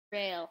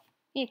Rail.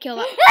 You killed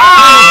him.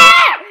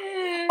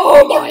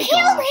 Oh my god! You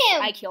killed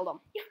him! I killed him.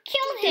 You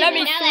killed him! Let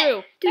me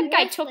through. That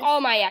guy took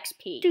all my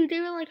XP. Dude, they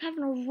were like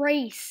having a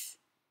race.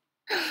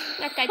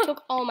 That guy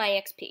took all my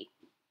XP.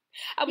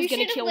 I was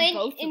gonna kill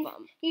both of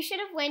them. You should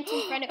have went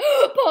in front of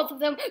both of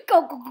them.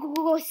 Go, go, go,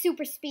 go,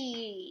 super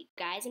speed.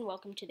 Guys, and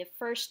welcome to the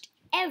first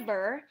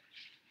ever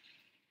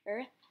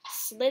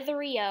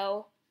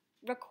Slitherio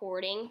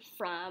recording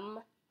from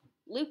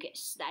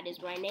Lucas. That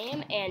is my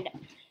name, and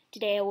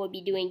today I will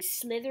be doing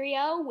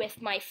Slitherio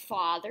with my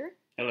father.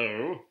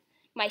 Hello.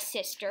 My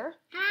sister.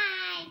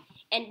 Hi.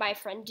 And my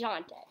friend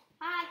Dante.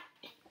 Hi.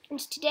 And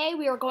today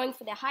we are going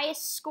for the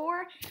highest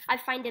score. I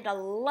find it a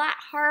lot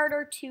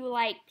harder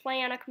to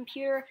play on a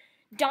computer.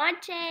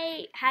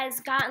 Dante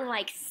has gotten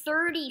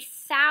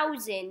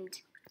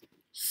 30,000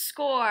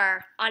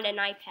 score on an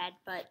iPad,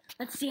 but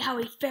let's see how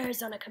he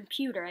fares on a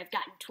computer. I've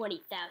gotten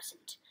 20,000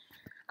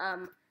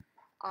 on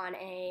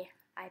a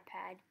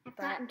iPad. I've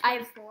gotten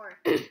 24.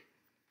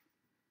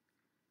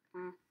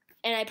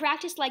 And I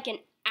practiced an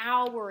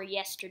hour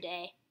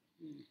yesterday.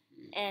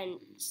 And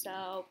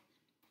so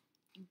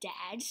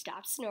Dad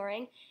stopped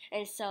snoring.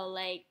 And so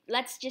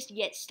let's just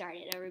get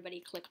started. Everybody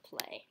click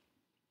play.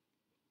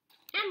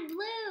 I'm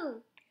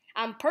blue.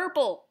 I'm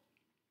purple.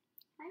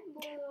 I'm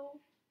blue.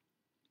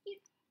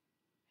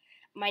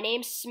 My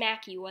name's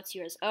Smacky. What's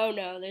yours? Oh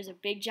no, there's a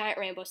big giant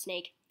rainbow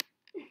snake.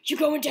 You're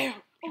going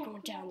down. You're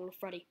going down, little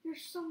Freddy.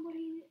 There's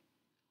somebody.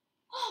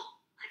 Oh,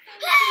 I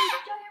found these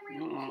giant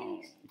rainbow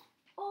snakes.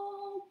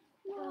 Oh,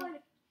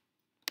 God.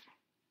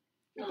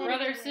 Your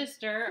brother and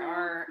sister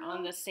are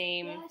on the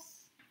same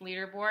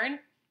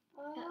leaderboard.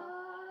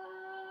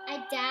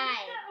 I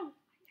died.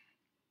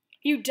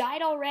 You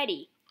died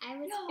already. I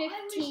was 15. I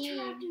was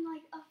trapped in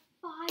a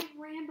 5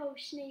 rainbow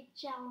snake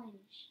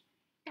challenge.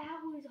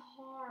 That was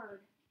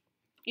hard.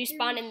 You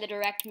spawned in the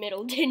direct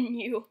middle, didn't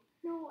you?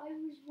 No, I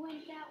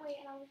went that way,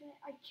 and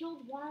I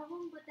killed one of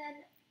them, but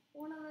then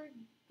one of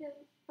the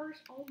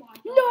first. Oh my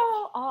god!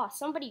 No! Oh,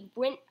 somebody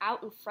went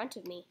out in front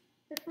of me.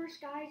 The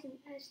first guy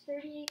has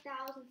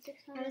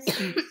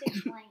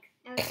 38,636 length.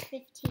 I was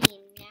 15.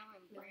 Now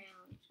I'm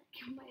brown.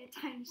 Killed by a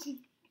tiny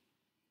seed.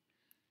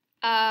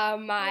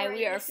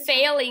 We are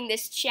failing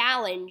this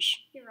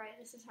challenge. You're right.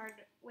 This is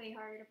way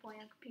harder to play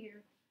on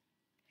computer.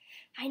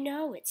 I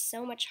know, it's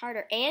so much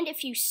harder. And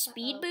if you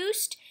speed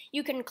boost,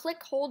 you can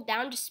hold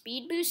down to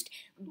speed boost,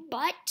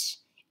 but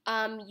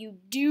you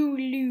do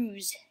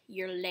lose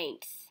your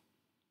length.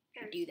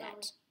 If you do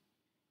that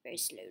very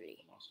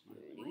slowly. You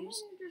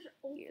lose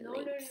your length. No,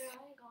 I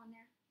ain't going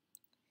there.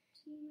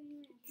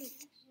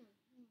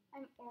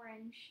 I'm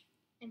orange.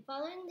 I'm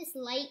following this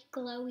light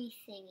glowy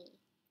thingy.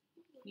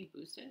 You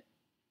boosted?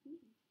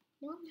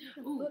 No.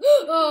 Ooh.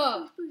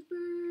 Oh.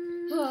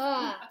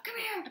 Come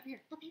here. Up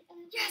here.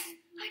 Yes,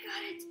 I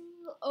got it.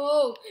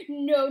 Oh,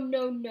 no.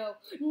 No.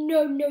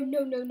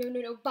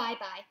 Bye.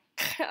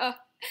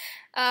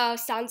 Oh,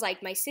 sounds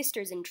like my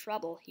sister's in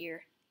trouble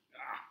here.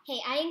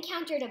 Hey, I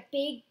encountered a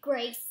big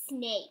gray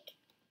snake.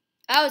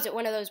 Oh, is it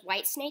one of those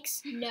white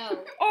snakes?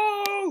 No.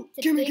 Oh!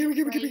 Give me!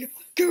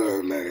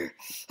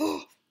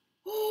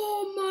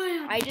 Oh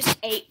man! I just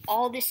ate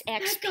all this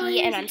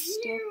XP and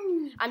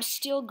huge. I'm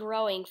still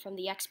growing from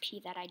the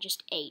XP that I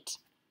just ate.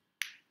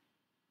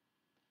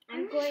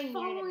 I'm going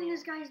following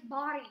this guy's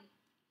body.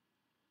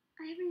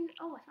 I haven't even.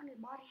 Oh, I found his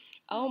body.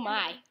 Oh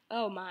my!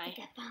 Oh my!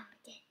 I found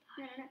it.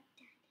 No.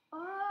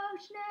 Oh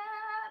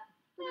snap!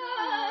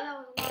 Oh, that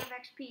was a lot of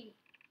XP.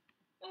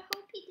 I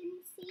hope he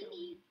didn't see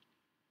me.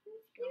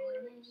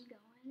 Going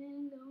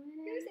in.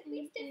 There's at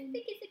least as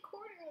thick as a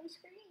quarter on the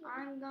screen.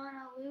 I'm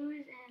gonna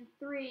lose in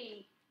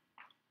 3.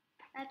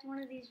 That's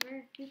one of these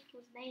rare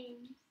people's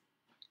names.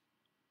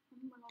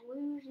 I'm gonna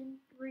lose in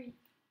 3.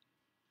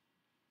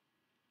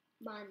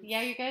 Months.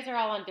 Yeah, you guys are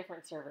all on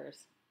different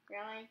servers.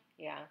 Really?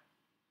 Yeah.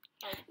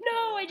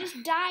 No, I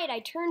just died.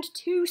 I turned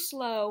too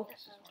slow.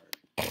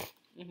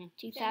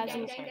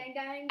 2000.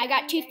 I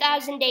got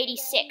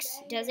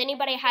 2,086. Does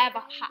anybody have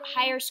a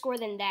higher score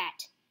than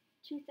that?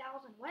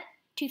 2,000 what?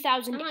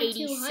 2,086. I'm on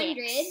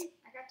 200.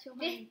 I got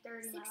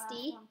 230.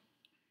 60.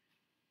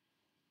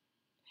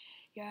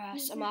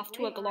 Yes, I'm off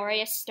to a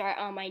glorious start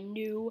on my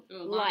new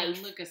Lana life.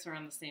 and Lucas are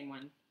on the same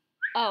one.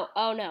 Oh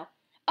no.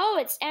 Oh,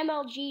 it's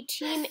MLG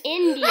Team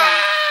India.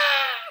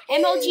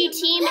 MLG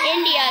Team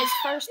India is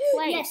first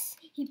place. Yes,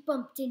 he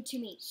bumped into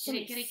me. Get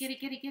it.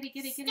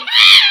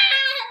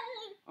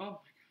 Oh my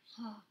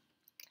gosh.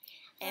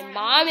 And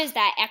Mom is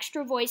that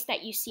extra voice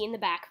that you see in the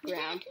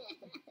background.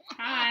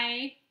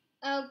 Hi.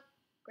 Oh,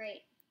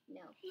 great.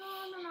 No.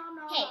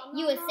 No. Hey,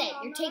 USA,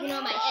 you're taking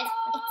all my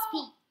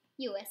XP.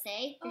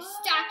 USA, you're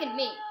stalking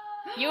me.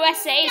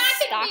 USA is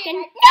stalking?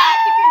 Not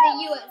because of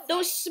USA.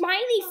 Those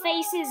smiley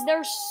faces,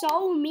 they're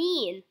so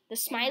mean. The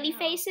smiley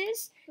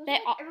faces, Those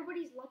are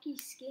everybody's lucky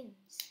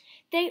skins.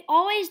 they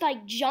always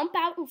jump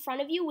out in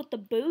front of you with the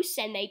boost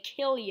and they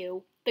kill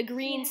you. The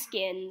green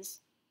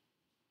skins.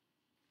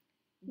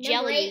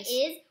 Number 8 Jellies.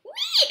 is...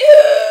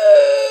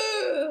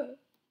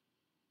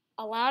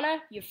 Alana,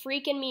 you're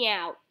freaking me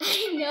out.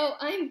 I know,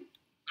 I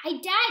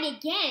died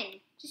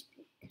again. Just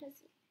because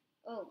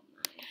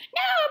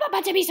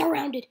about to be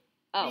surrounded.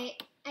 Oh,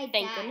 I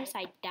thank died. goodness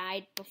I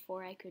died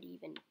before I could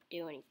even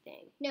do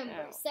anything.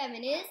 Number Oh.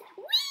 7 is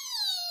Wii.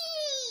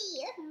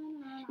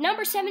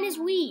 Number 7 is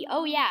Wii.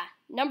 Oh, yeah.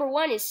 Number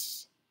 1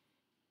 is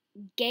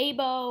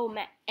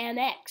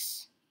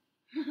MX.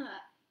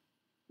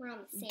 We're on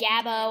the same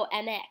Gabo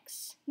time.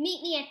 MX.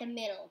 Meet me at the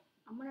middle.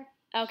 I'm gonna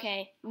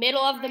Okay,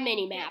 middle of the try and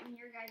mini get map. in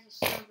your guys'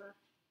 server.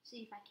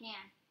 See if I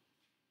can.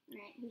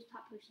 Alright, who's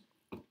top person?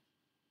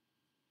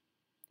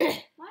 Why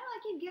do I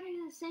keep getting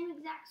in the same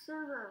exact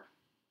server?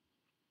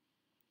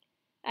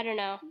 I don't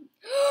know.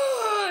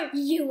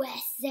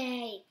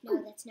 USA.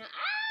 No, that's not.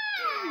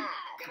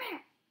 Come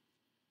here!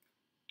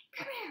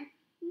 Come here!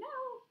 No!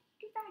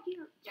 Get back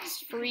here!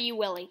 Yes! Free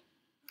Willy.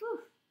 Whew.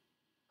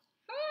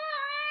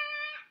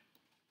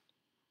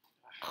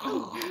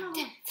 Oh,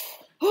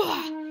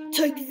 no.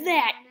 Take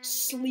that,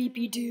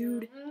 sleepy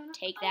dude.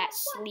 Take that,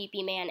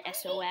 sleepy man,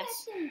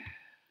 SOS.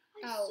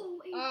 Oh,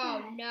 ate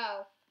oh that.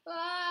 no.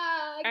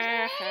 Oh, get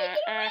away.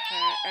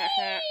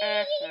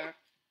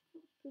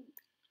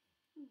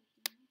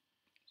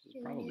 It's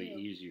probably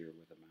easier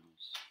with a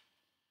mouse.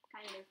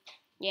 Kind of.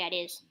 Yeah, it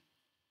is.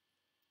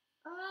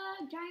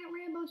 Giant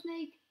rainbow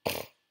snake.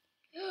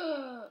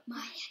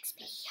 My XP.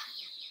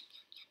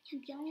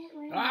 Giant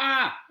rainbow.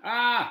 Ah!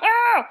 Ah!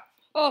 Oh!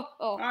 Oh,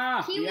 oh.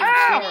 Ah! He The was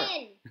app store.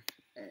 in.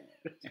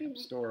 The app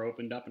store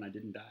opened up and I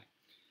didn't die.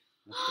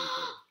 That's pretty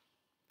cool.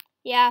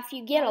 Yeah, if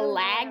you get a Oh,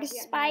 lag yeah,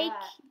 yeah, spike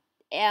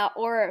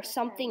or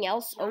something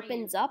else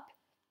opens up,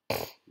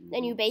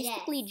 then you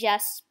basically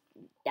just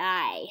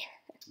die.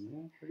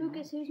 Yeah, pretty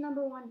Lucas, much. who's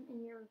number 1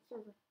 in your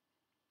server?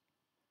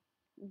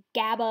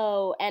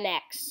 Gabo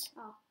MX.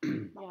 Oh.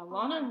 Yeah,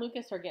 Lana and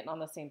Lucas are getting on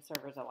the same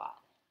servers a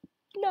lot.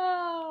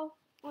 No.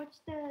 What's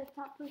the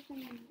top person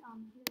in yours?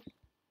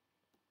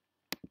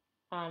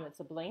 It's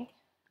a blink.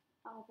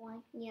 Oh,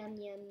 blank. Yum,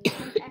 yum,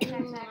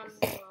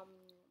 XXX.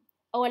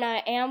 Oh, and I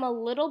am a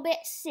little bit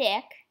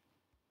sick,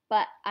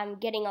 but I'm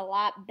getting a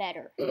lot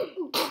better.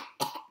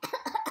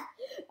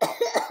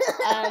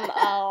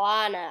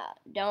 Alana,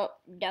 don't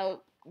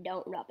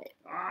rub it.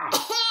 Ah!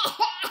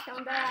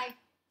 Don't die.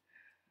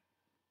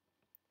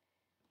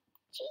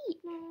 Gee,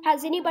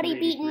 has anybody 383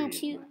 beaten is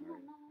two?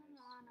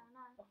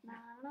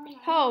 my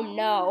Oh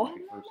no,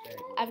 First day.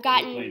 I've You're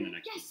gotten- playing the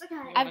next Yes, one.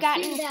 I got it. I've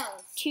gotten 2,000.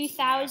 After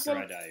 2,000.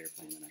 I die, you're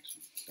playing the next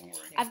one. Don't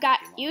worry. I've got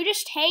you.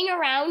 Just hang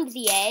around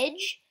the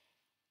edge.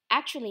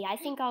 Actually, I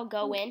think I'll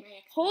go in.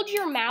 Hold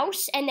your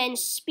mouse and then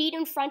speed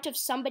in front of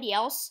somebody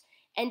else,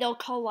 and they'll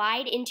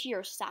collide into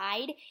your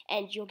side,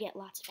 and you'll get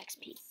lots of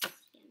XP.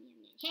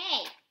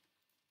 Hey.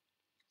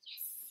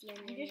 Yes. Yum,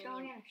 I'm yum, just yum,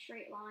 going yum. in a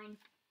straight line.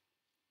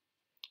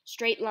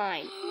 Straight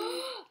line.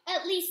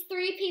 At least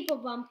 3 people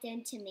bumped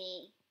into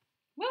me.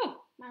 Woo!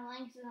 My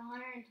length is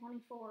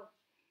 124.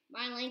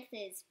 My length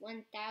is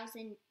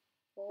 1,428.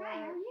 Hi,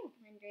 how are you?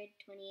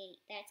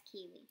 That's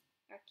Kiwi,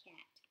 our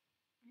cat.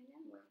 I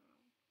know.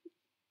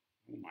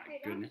 Oh my Hey,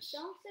 goodness.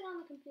 Don't sit on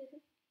the computer.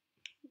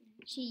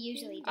 She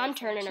usually does. I'm that.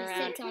 turning she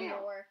around. sits on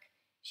her work.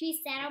 She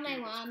sat on my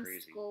Dude, that's mom's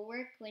crazy.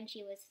 schoolwork when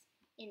she was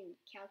in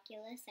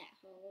calculus at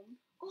home.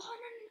 Oh, no.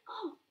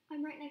 Oh,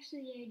 I'm right next to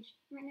the edge.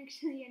 Right next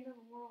to the end of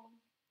the world.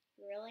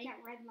 Really?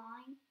 That red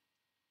line.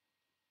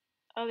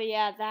 Oh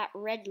yeah, that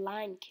red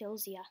line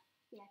kills ya.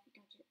 Yeah, if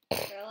you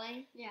touch it.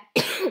 Really? Yeah.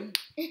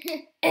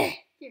 If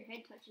your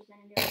head touches it,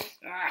 it goes.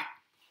 Ah!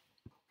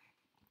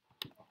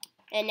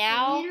 And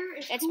now The leader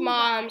is it's cool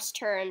Mom's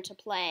turn to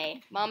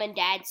play. Mom and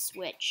Dad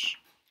switch.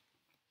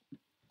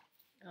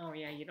 Oh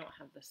yeah, you don't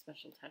have the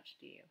special touch,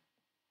 do you?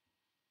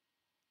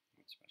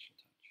 What special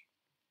touch?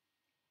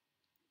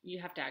 You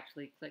have to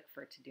actually click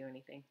for it to do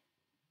anything.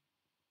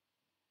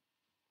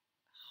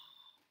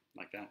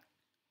 Like that?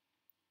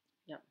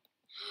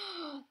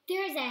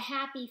 There's a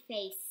happy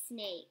face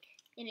snake,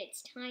 and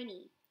it's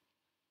tiny.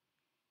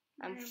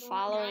 I'm Honorable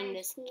following guy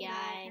is this cool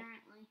guy.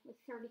 Apparently, with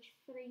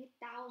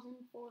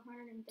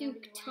 33,430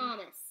 Duke length.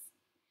 Thomas.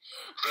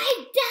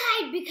 I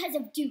died because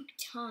of Duke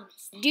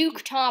Thomas.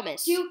 Duke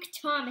Thomas. Duke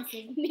Thomas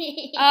is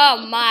me.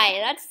 Oh my,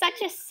 that's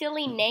such a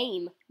silly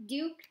name.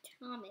 Duke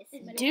Thomas.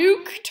 but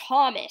Duke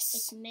Thomas.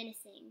 It's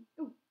menacing.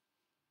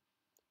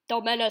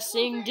 The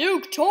menacing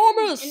Duke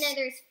Thomas. And then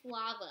there's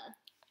Flava.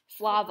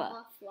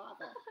 Flava.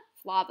 Flava.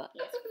 Flava.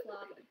 Yes,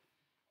 Flava.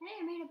 Hey,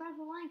 I made a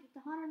better length. It's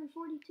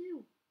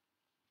 142.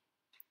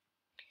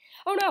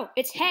 Oh no,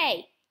 it's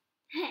hay.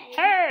 Hey.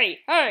 Hey,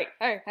 hey,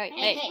 hey, hey,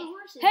 Hey, hey. for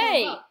horses.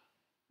 Hey. Look.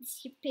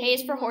 This your Hay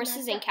is baby for will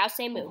horses not and stop. cow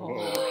say moo.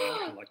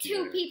 Oh, lucky 2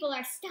 there. people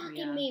are stalking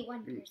Yeah. me. 1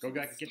 Ooh, person. go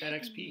back and get that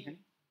is XP, stalking honey. me.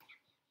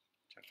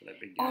 Check for that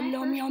big guy. When I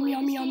Yum, first yum, played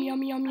yum, this yum, game,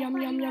 yum, yum, I yum,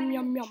 thought yum, you yum, had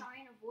yum, to yum. try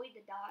and avoid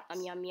the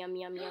dots. Yum, yum,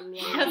 yum, yum,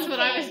 yum. That's what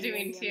I was yum,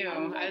 doing yum, too.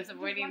 yum, I was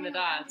avoiding the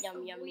dots.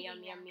 Yum, yum,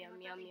 yum, yum, yum,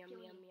 yum, yum, yum,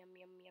 yum,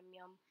 yum, yum,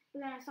 yum. But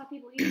then I saw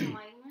people eating them,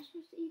 like, am I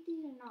supposed to eat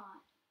these or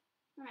not?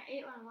 And I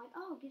ate one, I'm like,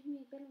 oh, it gives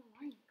me a better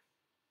length.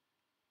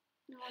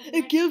 And like, the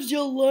It next- gives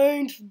you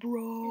length, And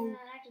bro. then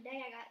the next day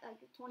I got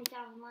like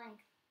 20,000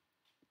 length.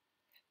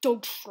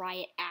 Don't try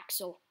it,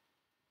 Axel.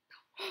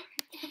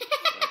 Okay.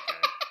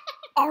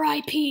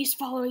 R.I.P. is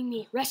following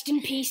me. Rest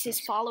in peace is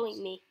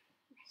following me.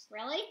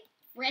 Really?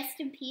 Rest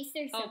in peace.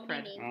 There's so Oh,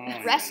 many crap.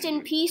 names. Rest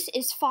in peace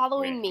is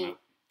following Wait, me. come on.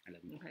 I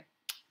love you. Okay.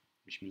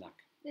 Wish me luck.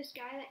 This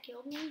guy that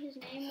killed me, his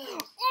name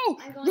was. Oh,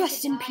 I'm going to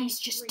Rest in die peace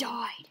in just 3.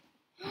 died.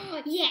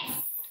 Yes.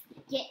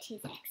 Get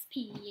his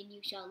XP and you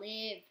shall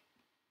live.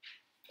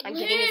 I'm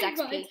getting his Live,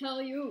 XP. I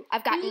tell you.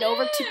 I've gotten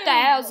over Live.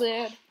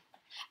 2,000.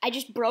 I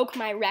just broke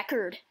my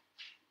record.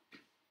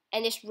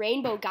 And this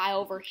rainbow guy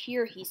over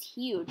here, he's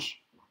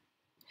huge.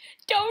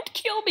 Don't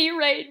kill me,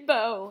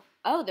 Rainbow.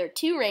 Oh, there are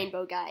 2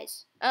 rainbow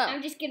guys. Oh.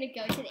 I'm just gonna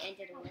go to the end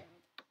of the world.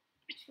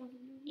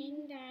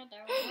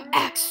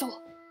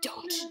 Axel,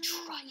 don't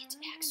try it,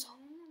 Axel.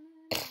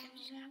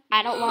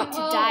 I don't want to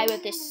die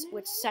with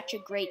such a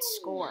great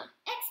score.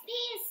 XP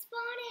is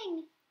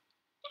spawning.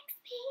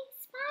 XP is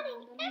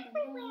spawning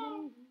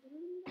everywhere.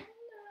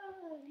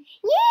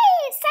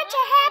 Yay, such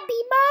a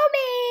happy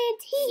moment.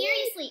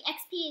 Seriously,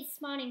 XP is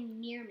spawning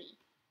near me.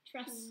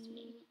 Trust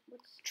me.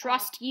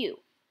 Trust you.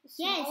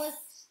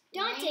 Yes.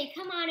 Dante,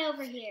 come on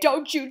over here.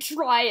 Don't you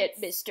try it,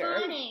 mister.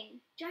 Spawning.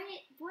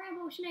 Giant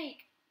Rambo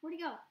snake. Where'd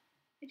he go?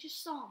 I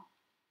just saw him.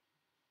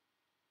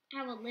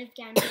 I will live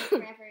down here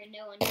forever and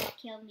no one will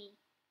kill me.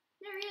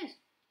 There he is.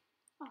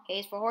 Oh.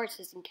 A's for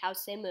horses and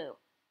cows say moo.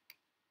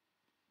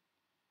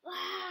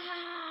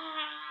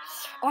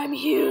 I'm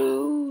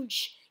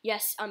huge.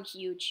 Yes, I'm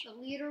huge. The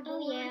leaderboard.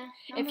 Oh, yeah.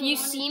 If you #1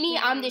 see is me,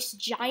 I'm Barry. this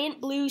giant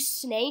blue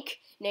snake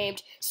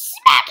named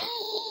Smacky.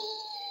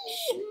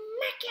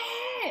 Smack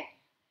it!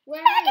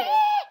 Where are you?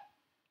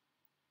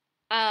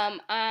 I'm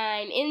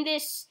in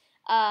this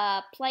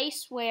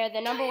place where the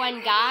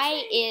 #1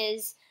 guy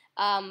is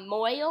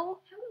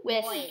Moyle How do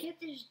with we get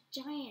this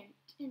giant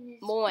in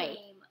this Moy.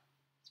 game?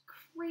 It's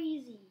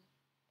crazy.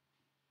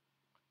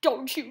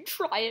 Don't you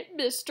try it,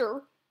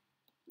 mister.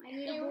 My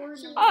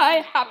leaderboard. number I 1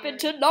 is happen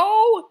to Barry.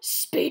 know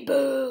Speed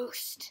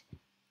Boost.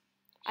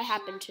 I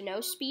happen to know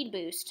Speed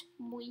Boost.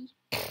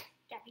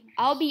 That'd be nice.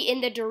 I'll be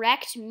in the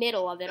direct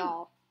middle of it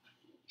all.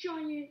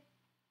 Giant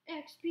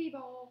XP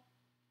ball.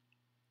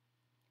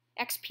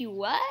 XP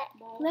what?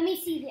 Let me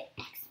see the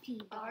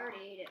XP I bar.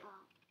 already ate it.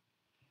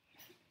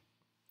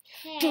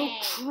 Hey,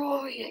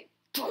 try it.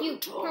 you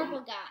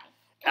purple guy,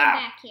 come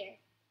back here.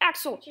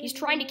 Axel, he's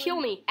trying to kill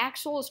me.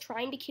 Axel is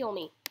trying to kill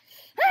me.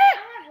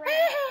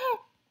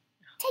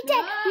 Take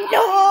that.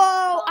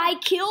 No! I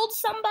killed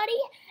somebody,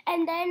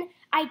 and then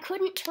I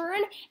couldn't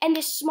turn, and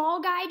this small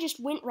guy just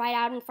went right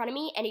out in front of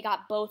me, and he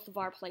got both of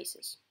our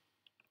places.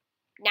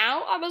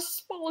 Now I'm a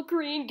small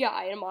green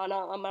guy, and I'm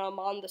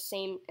on the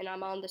same, and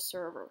I'm on the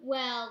server.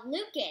 Well,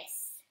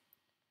 Lucas,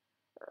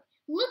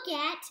 look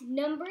at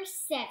number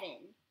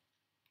 7.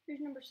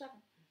 Who's number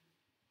 7?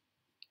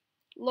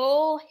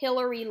 Lol,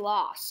 Hillary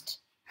lost.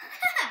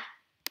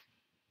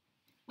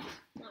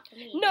 Not for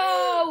me.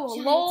 No,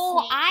 Giant lol,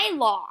 snake. I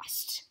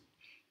lost.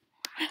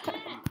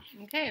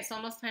 Okay, it's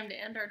almost time to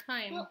end our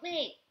time. Well,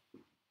 wait.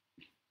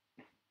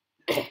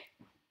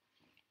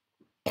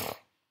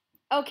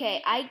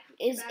 Okay,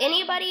 is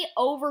anybody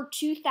over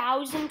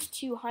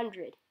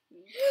 2,200?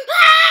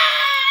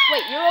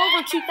 Wait, you're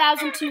over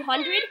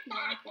 2,200?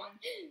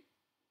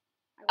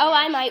 Oh,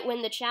 I might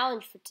win the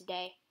challenge for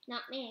today.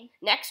 Not me.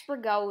 Next, we're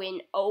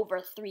going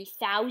over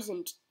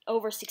 3,000,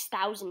 over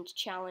 6,000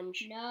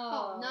 challenge. No.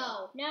 Oh,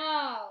 no.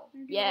 No.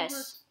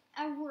 Yes.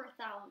 Over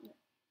 1,000.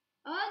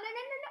 Oh,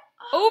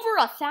 no. Over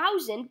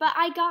 1,000, but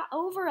I got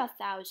over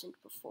 1,000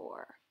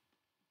 before.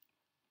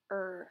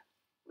 Woohoo.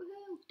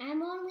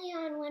 I'm only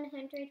on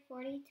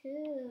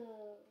 142.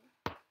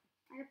 I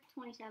have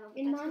 27. but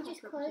And that's Mom because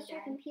just my closed purpose your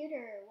is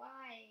computer.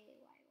 Why?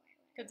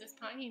 Because it's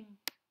time.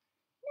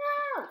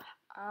 No!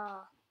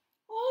 Ah.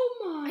 Oh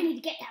my! I need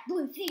to get that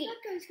blue thingy.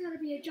 That guy's gotta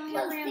be a giant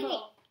Blue Rambo.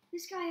 thingy.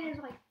 This guy has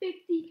like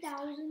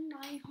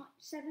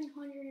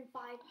 50,705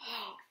 rank.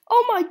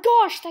 Oh my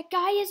gosh, that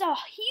guy is a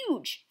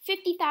huge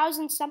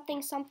 50,000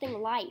 something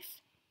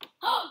life.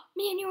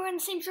 Me and you are on the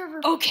same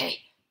server.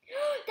 Okay,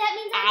 That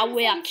means I I'm on the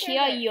will same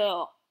kill server.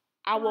 you.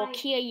 I will Why?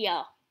 kill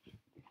you.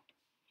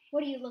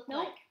 What do you look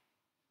Nope. like?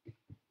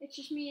 It's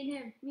just me and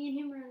him. Me and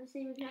him are on the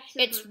same exact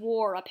server. It's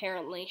war,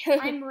 apparently.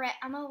 I'm a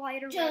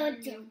lighter red Dun,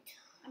 than you. dun.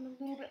 I'm a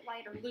little bit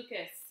lighter.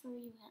 Lucas, Where are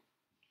you at?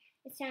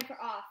 It's time for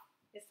off.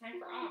 it's time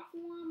for off.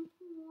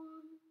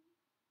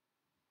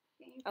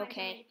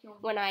 Okay,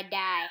 when I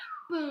die.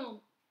 Boom.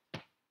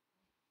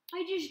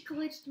 I just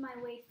glitched my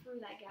way through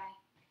that guy.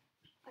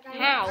 Like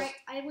How?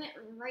 I went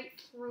right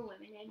through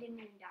him and I didn't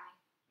even die.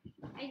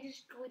 I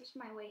just glitched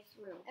my way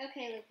through.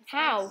 Okay, Lucas.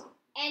 How? let's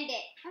End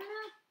it. I don't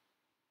know.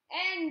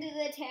 End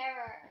the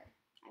terror.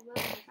 I will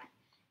never find.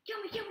 Kill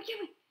me! No,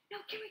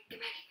 kill me! Come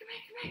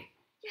back!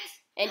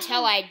 Yes.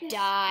 Until I Yes.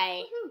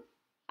 die, Woohoo.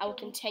 I will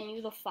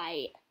continue the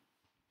fight.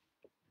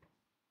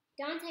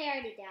 Dante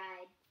already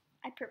died.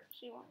 I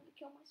purposely wanted to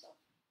kill myself.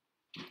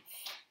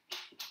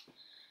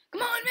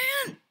 Come on,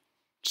 man!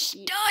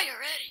 Just die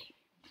already.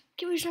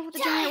 Kill yourself with a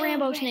Die giant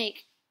Rambo already.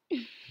 snake.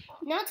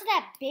 Not to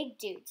that big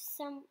dude.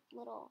 Some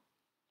little.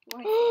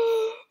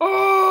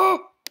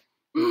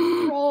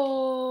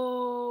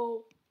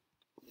 Bro.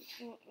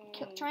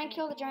 Try and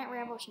kill the giant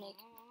Rambo snake.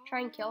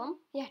 Try and kill him?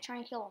 Yeah, try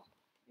and kill him.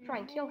 Try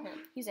and kill him.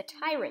 He's a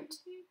tyrant.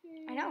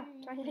 I know.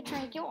 So I'm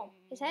trying to kill him.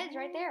 His head's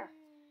right there.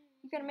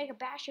 You gotta make a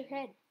bash your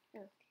head.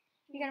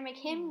 You gotta make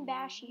him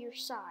bash your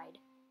side.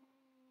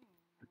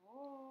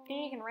 Then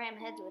you can ram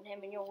heads with him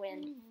and you'll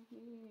win.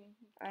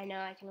 I know,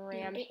 I can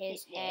ram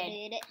his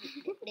head.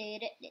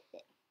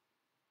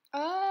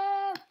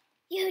 Oh,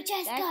 You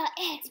just got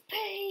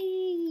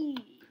XP.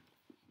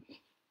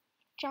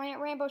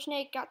 giant rainbow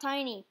snake got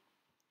tiny.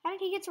 How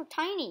did he get so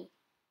tiny?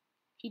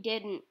 He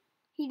didn't.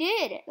 He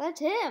did. That's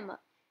him.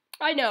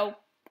 I know.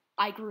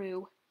 I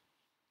grew.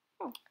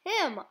 Oh,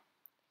 him.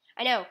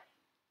 I know.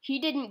 He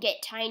didn't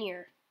get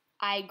tinier.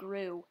 I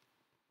grew.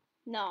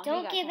 No,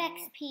 Don't give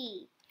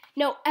XP.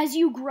 No, as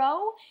you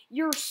grow,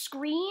 your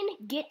screen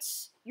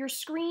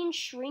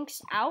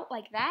shrinks out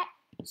like that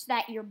so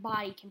that your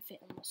body can fit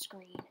on the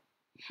screen.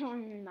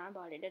 My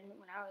body didn't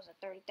when I was at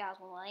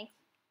 30,000 length.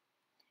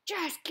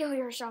 Just kill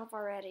yourself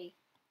already.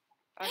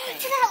 Okay.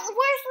 To that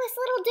worthless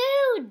little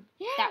dude.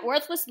 Yeah. That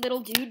worthless little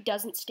dude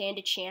doesn't stand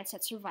a chance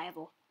at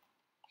survival.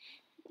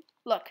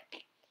 Look,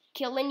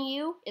 killing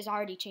you is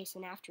already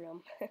chasing after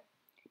him.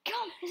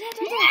 Come, his head's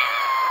right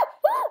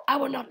there. I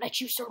will not let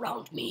you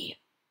surround me.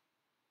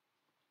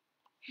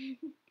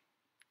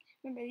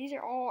 Remember, these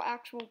are all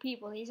actual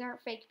people. These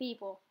aren't fake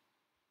people.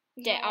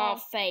 These They're are all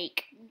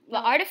fake. The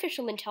No.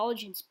 artificial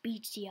intelligence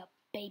beats you up,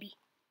 baby.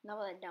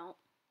 No, they don't.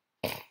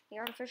 The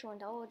artificial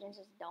intelligence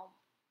is dumb.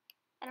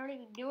 They don't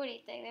even do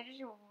anything. They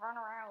just run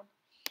around.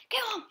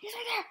 Kill him! He's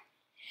right there!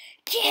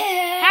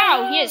 Kill!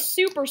 How? He has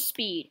super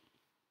speed.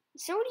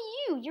 So do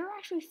you. You're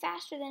actually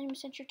faster than him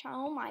since you're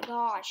oh my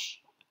gosh.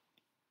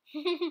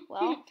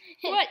 Well,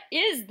 What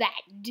is that,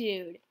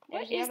 dude?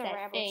 there's What the is other that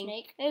rainbow thing?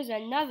 snake. There's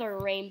another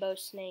rainbow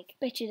snake.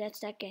 Bet you that's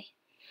that guy.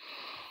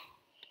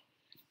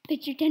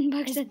 Bet you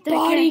 $10 His that's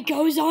body that guy.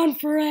 goes on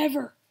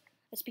forever.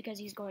 That's because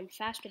he's going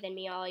faster than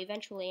me. I'll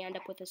eventually end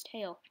up with his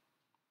tail.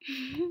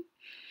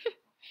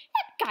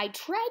 That guy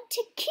tried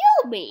to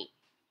kill me.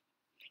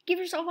 Give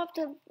yourself up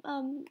to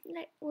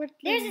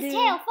There's his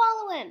tail.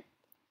 Follow him.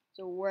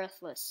 So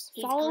worthless.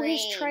 He's Follow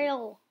his green.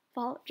 trail.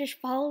 Just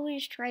follow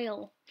his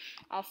trail.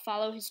 I'll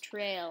follow his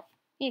trail.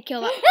 You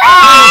kill that.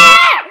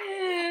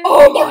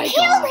 Oh my killed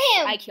god!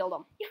 him! I killed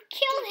him. You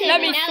killed him.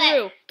 Let me and now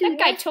through. Dude,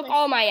 That guy took worthless.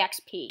 all my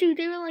XP. Dude,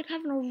 they were like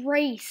having a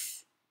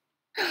race.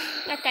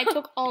 That guy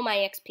took all my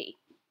XP.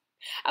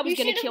 I was You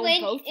gonna should've kill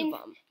went both in- of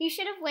them. You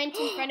should have went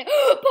in front of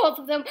both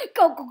of them.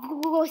 Go, go, go,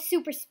 go, go,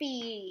 super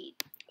speed.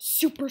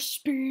 Super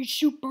speed,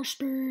 super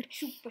speed.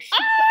 Super,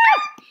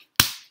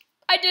 super.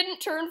 I didn't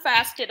turn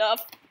fast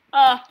enough.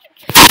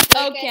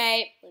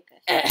 Okay.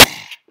 Lucas.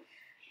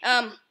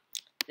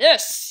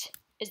 This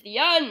is the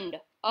end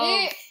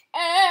of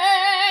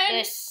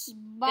this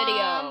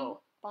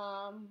video.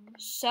 Bum.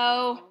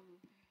 So,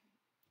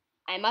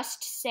 I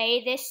must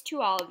say this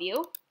to all of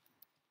you.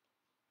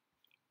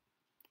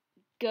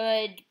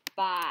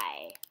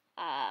 Goodbye.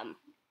 Bye,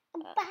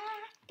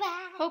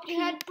 bye, Hope you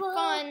had people.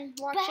 fun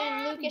watching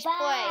Bye, Lucas bye,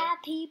 play.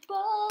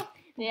 people.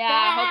 Yeah,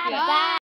 I hope you Bye.